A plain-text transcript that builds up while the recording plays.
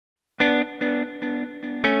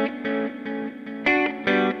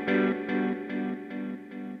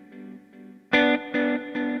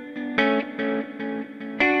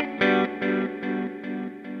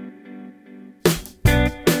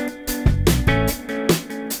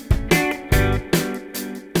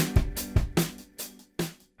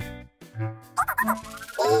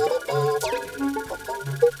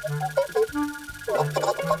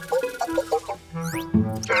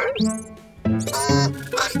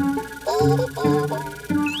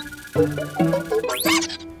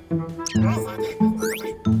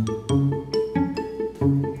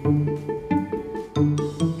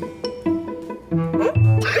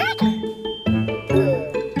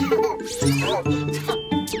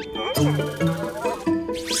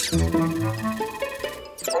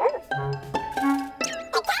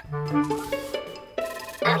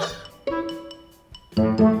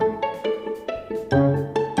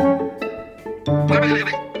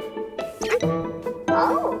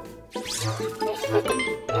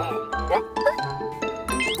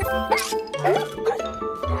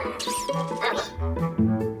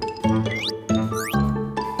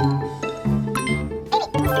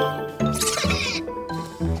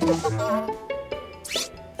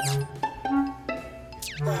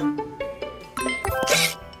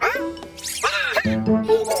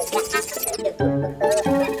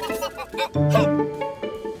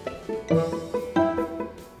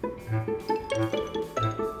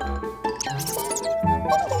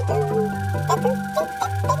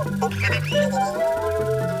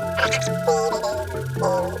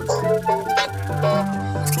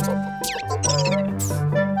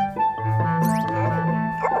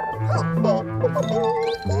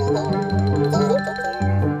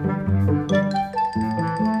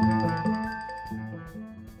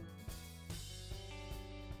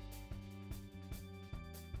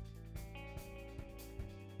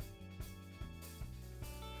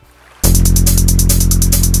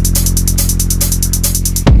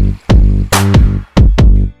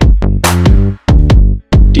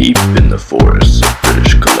Deep in the forests of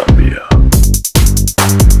British Columbia,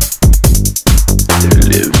 there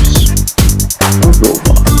lives a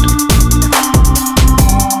robot.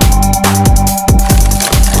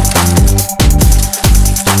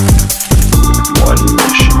 With one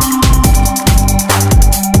mission: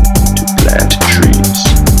 to plant trees.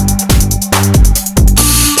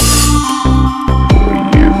 For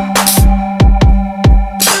you.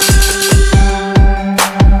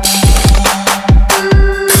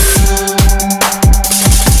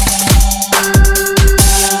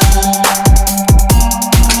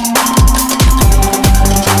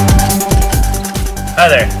 Hi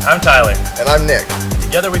there, I'm Tyler. And I'm Nick.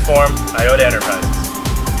 Together we form Iota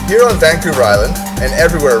Enterprises. Here on Vancouver Island, and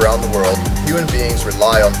everywhere around the world, human beings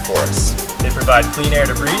rely on forests, They provide clean air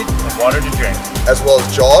to breathe and water to drink. as well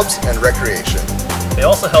as jobs and recreation. They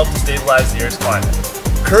also help to stabilize the Earth's climate.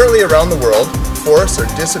 Currently around the world, forests are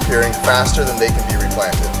disappearing faster than they can be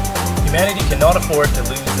replanted. Humanity cannot afford to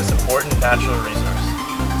lose this important natural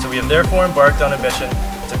resource. So we have therefore embarked on a mission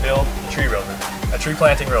to build the Tree Rover, a tree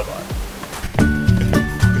planting robot.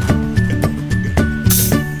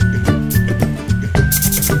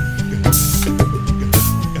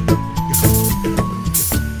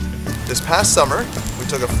 This past summer, we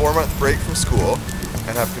took a 4-month break from school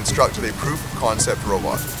and have constructed a proof of concept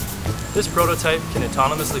robot. This prototype can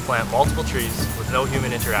autonomously plant multiple trees with no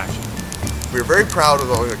human interaction. We are very proud of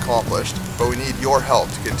what we've accomplished, but we need your help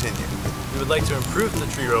to continue. We would like to improve the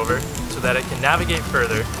Tree Rover so that it can navigate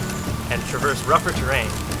further and traverse rougher terrain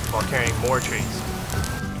while carrying more trees.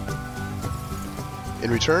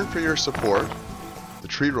 In return for your support, the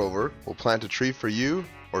Tree Rover will plant a tree for you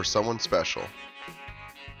or someone special.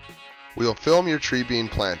 We will film your tree being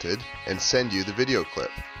planted and send you the video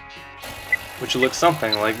clip. Which will look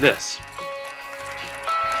something like this.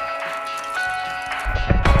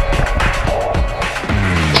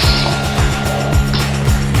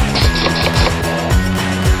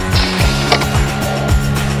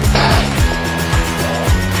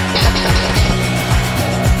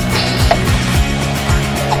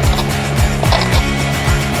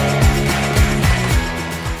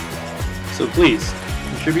 So please,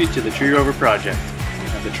 contribute to the Tree Rover project and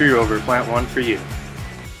have the Tree Rover plant one for you.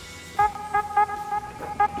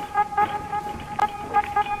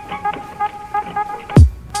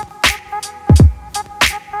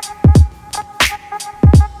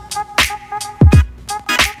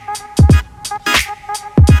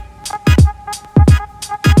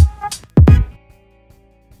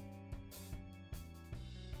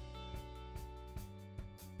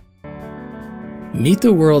 Meet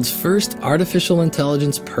the world's first artificial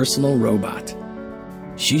intelligence personal robot.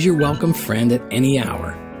 She's your welcome friend at any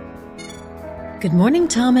hour. Good morning,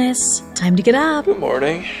 Thomas. Time to get up. Good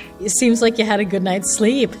morning. It seems like you had a good night's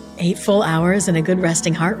sleep. 8 full hours and a good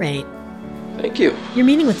resting heart rate. Thank you. Your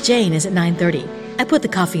meeting with Jane is at 9:30. I put the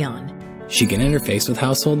coffee on. She can interface with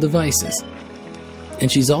household devices.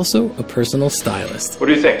 And she's also a personal stylist. What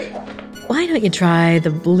do you think? Why don't you try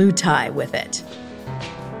the blue tie with it?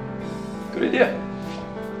 Good idea.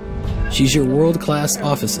 She's your world-class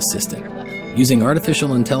office assistant. using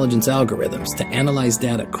artificial intelligence algorithms to analyze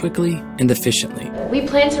data quickly and efficiently. We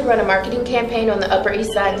plan to run a marketing campaign on the Upper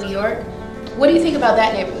East Side of New York. What do you think about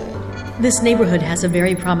that neighborhood? This neighborhood has a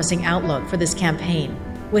very promising outlook for this campaign,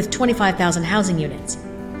 with 25,000 housing units.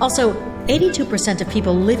 Also, 82% of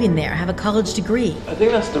people living there have a college degree. I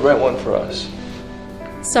think that's the right one for us.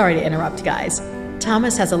 Sorry to interrupt, guys.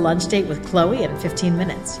 Thomas has a lunch date with Chloe in 15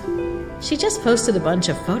 minutes. She just posted a bunch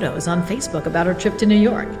of photos on Facebook about her trip to New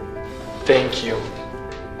York. Thank you.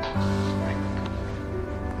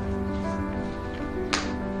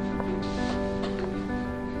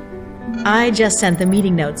 I just sent the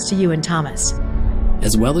meeting notes to you and Thomas.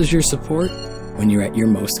 As well as your support when you're at your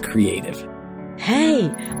most creative.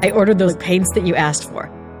 Hey, I ordered those paints that you asked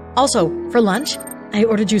for. Also, for lunch, I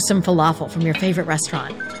ordered you some falafel from your favorite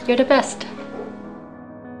restaurant. You're the best.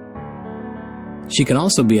 She can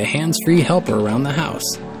also be a hands-free helper around the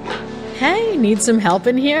house. Hey, need some help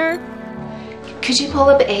in here? Could you pull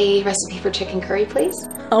up a recipe for chicken curry, please?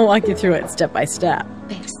 I'll walk you through it step by step.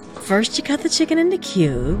 Thanks. First, you cut the chicken into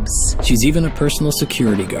cubes. She's even a personal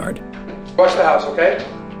security guard. Watch the house, okay?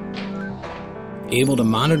 Able to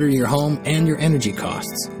monitor your home and your energy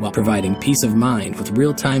costs while providing peace of mind with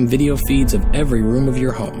real-time video feeds of every room of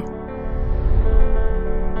your home.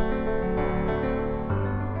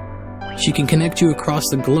 She can connect you across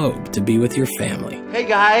the globe to be with your family. Hey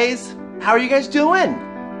guys, how are you guys doing?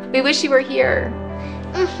 We wish you were here.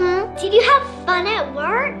 Did you have fun at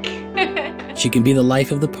work? She can be the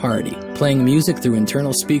life of the party, playing music through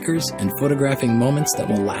internal speakers and photographing moments that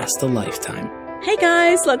will last a lifetime. Hey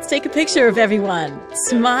guys, let's take a picture of everyone.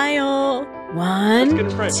 Smile. 1,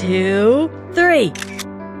 2, 3.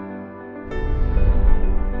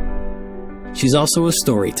 She's also a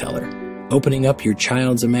storyteller, opening up your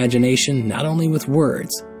child's imagination not only with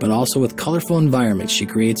words, but also with colorful environments she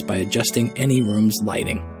creates by adjusting any room's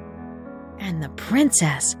lighting. And the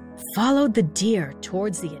princess followed the deer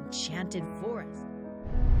towards the enchanted forest.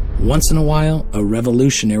 Once in a while, a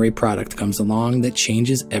revolutionary product comes along that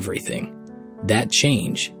changes everything. That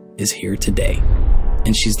change is here today,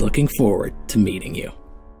 and she's looking forward to meeting you.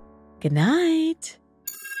 Good night.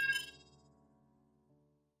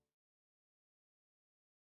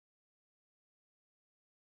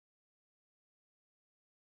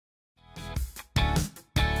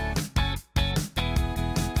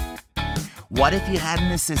 What if you had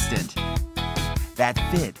an assistant that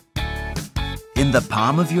fit in the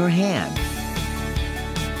palm of your hand?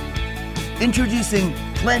 Introducing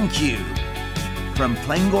PlenCube from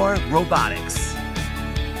Plengor Robotics.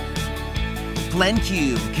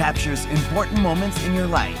 PlenCube captures important moments in your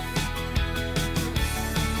life.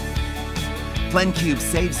 PlenCube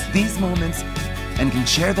saves these moments and can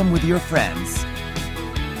share them with your friends.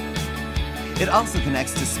 It also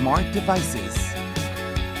connects to smart devices.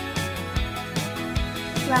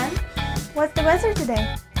 Glenn, what's the weather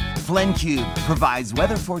today? PlenCube provides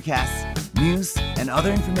weather forecasts, news, and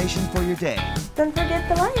other information for your day. Don't forget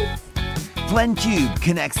the lights. PlenCube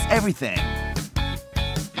connects everything.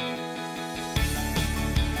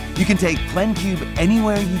 You can take PlenCube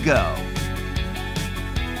anywhere you go.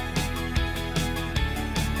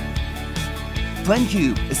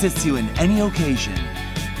 PlenCube assists you in any occasion.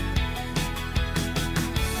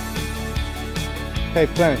 Hey,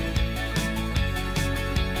 Plen.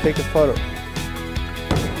 Take a photo.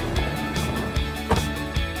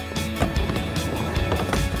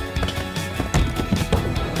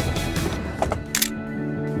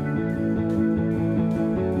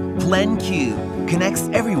 PlenCube connects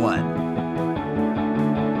everyone.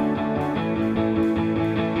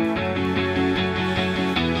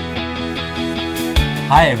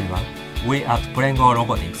 Hi everyone, we at Plengor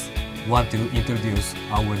Robotics want to introduce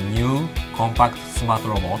our new compact smart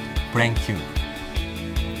robot, PlenCube.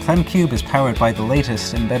 PlenCube is powered by the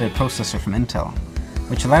latest embedded processor from Intel,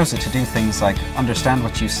 which allows it to do things like understand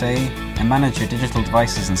what you say and manage your digital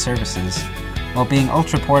devices and services, while being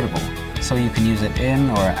ultra portable, so you can use it in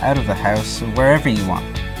or out of the house or wherever you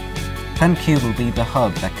want. PlenCube will be the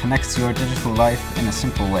hub that connects your digital life in a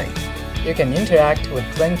simple way. You can interact with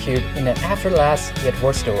PlenCube in an effortless yet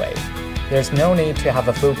versatile way. There's no need to have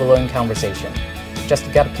a full-blown conversation.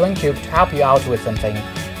 Just get PlenCube to help you out with something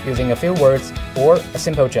using a few words or a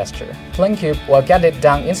simple gesture. PlenCube will get it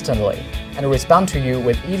done instantly and respond to you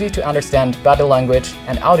with easy-to-understand body language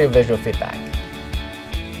and audio-visual feedback.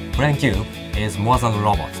 PlenCube is more than a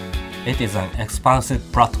robot. It is an expansive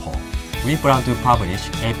platform. We plan to publish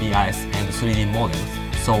APIs and 3D models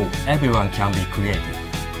so everyone can be creative.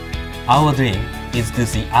 Our dream is to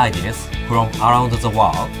see ideas from around the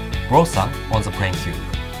world blossom on the PlenCube.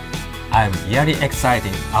 I'm really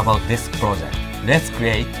excited about this project. Let's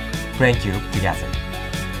create PlaneCube together.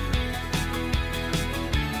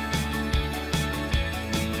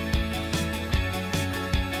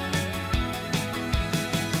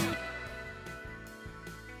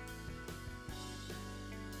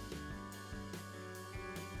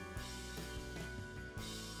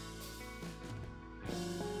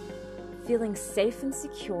 Feeling safe and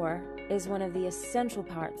secure is one of the essential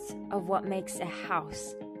parts of what makes a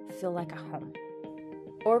house feel like a home.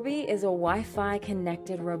 Orbi is a Wi-Fi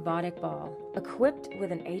connected robotic ball equipped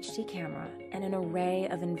with an HD camera and an array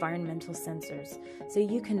of environmental sensors so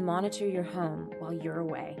you can monitor your home while you're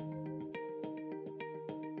away.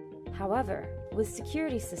 However, with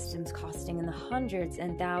security systems costing in the hundreds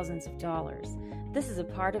and thousands of dollars, this is a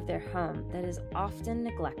part of their home that is often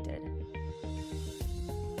neglected.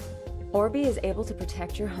 Orbi is able to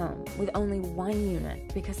protect your home with only one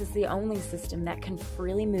unit because it's the only system that can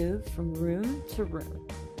freely move from room to room.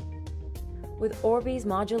 With Orbi's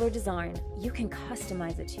modular design, you can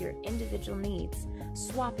customize it to your individual needs,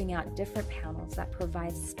 swapping out different panels that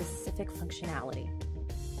provide specific functionality.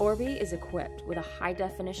 Orbi is equipped with a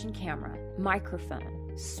high-definition camera,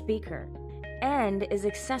 microphone, speaker, and is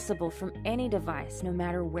accessible from any device no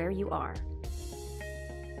matter where you are.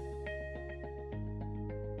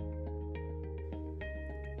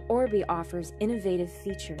 Orbi offers innovative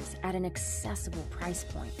features at an accessible price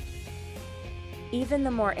point. Even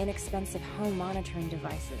the more inexpensive home monitoring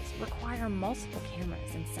devices require multiple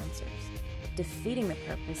cameras and sensors, defeating the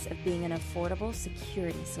purpose of being an affordable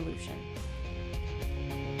security solution.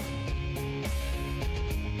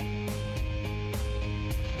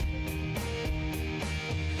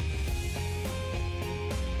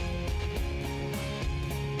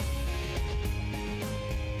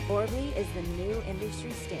 Orbi is the new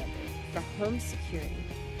industry standard for home security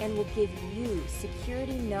and will give you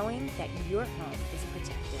security knowing that your home is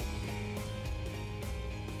protected.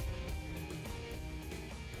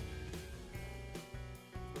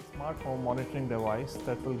 Smart home monitoring device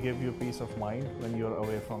that will give you peace of mind when you're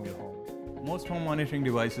away from your home. Most home monitoring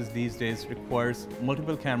devices these days requires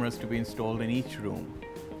multiple cameras to be installed in each room.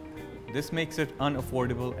 This makes it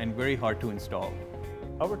unaffordable and very hard to install.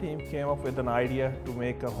 Our team came up with an idea to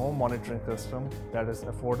make a home monitoring system that is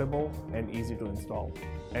affordable and easy to install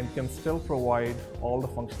and can still provide all the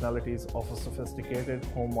functionalities of a sophisticated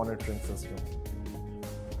home monitoring system.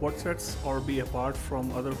 What sets Orbi apart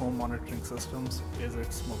from other home monitoring systems is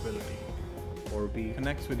its mobility. Orbi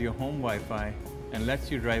connects with your home Wi-Fi and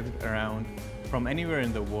lets you drive it around from anywhere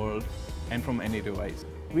in the world and from any device.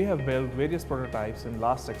 We have built various prototypes in the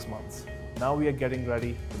last 6 months. Now we are getting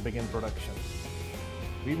ready to begin production.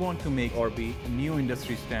 We want to make Orbi a new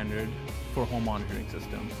industry standard for home monitoring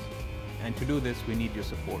systems. And to do this, we need your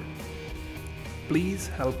support. Please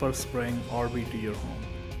help us bring Orbi to your home.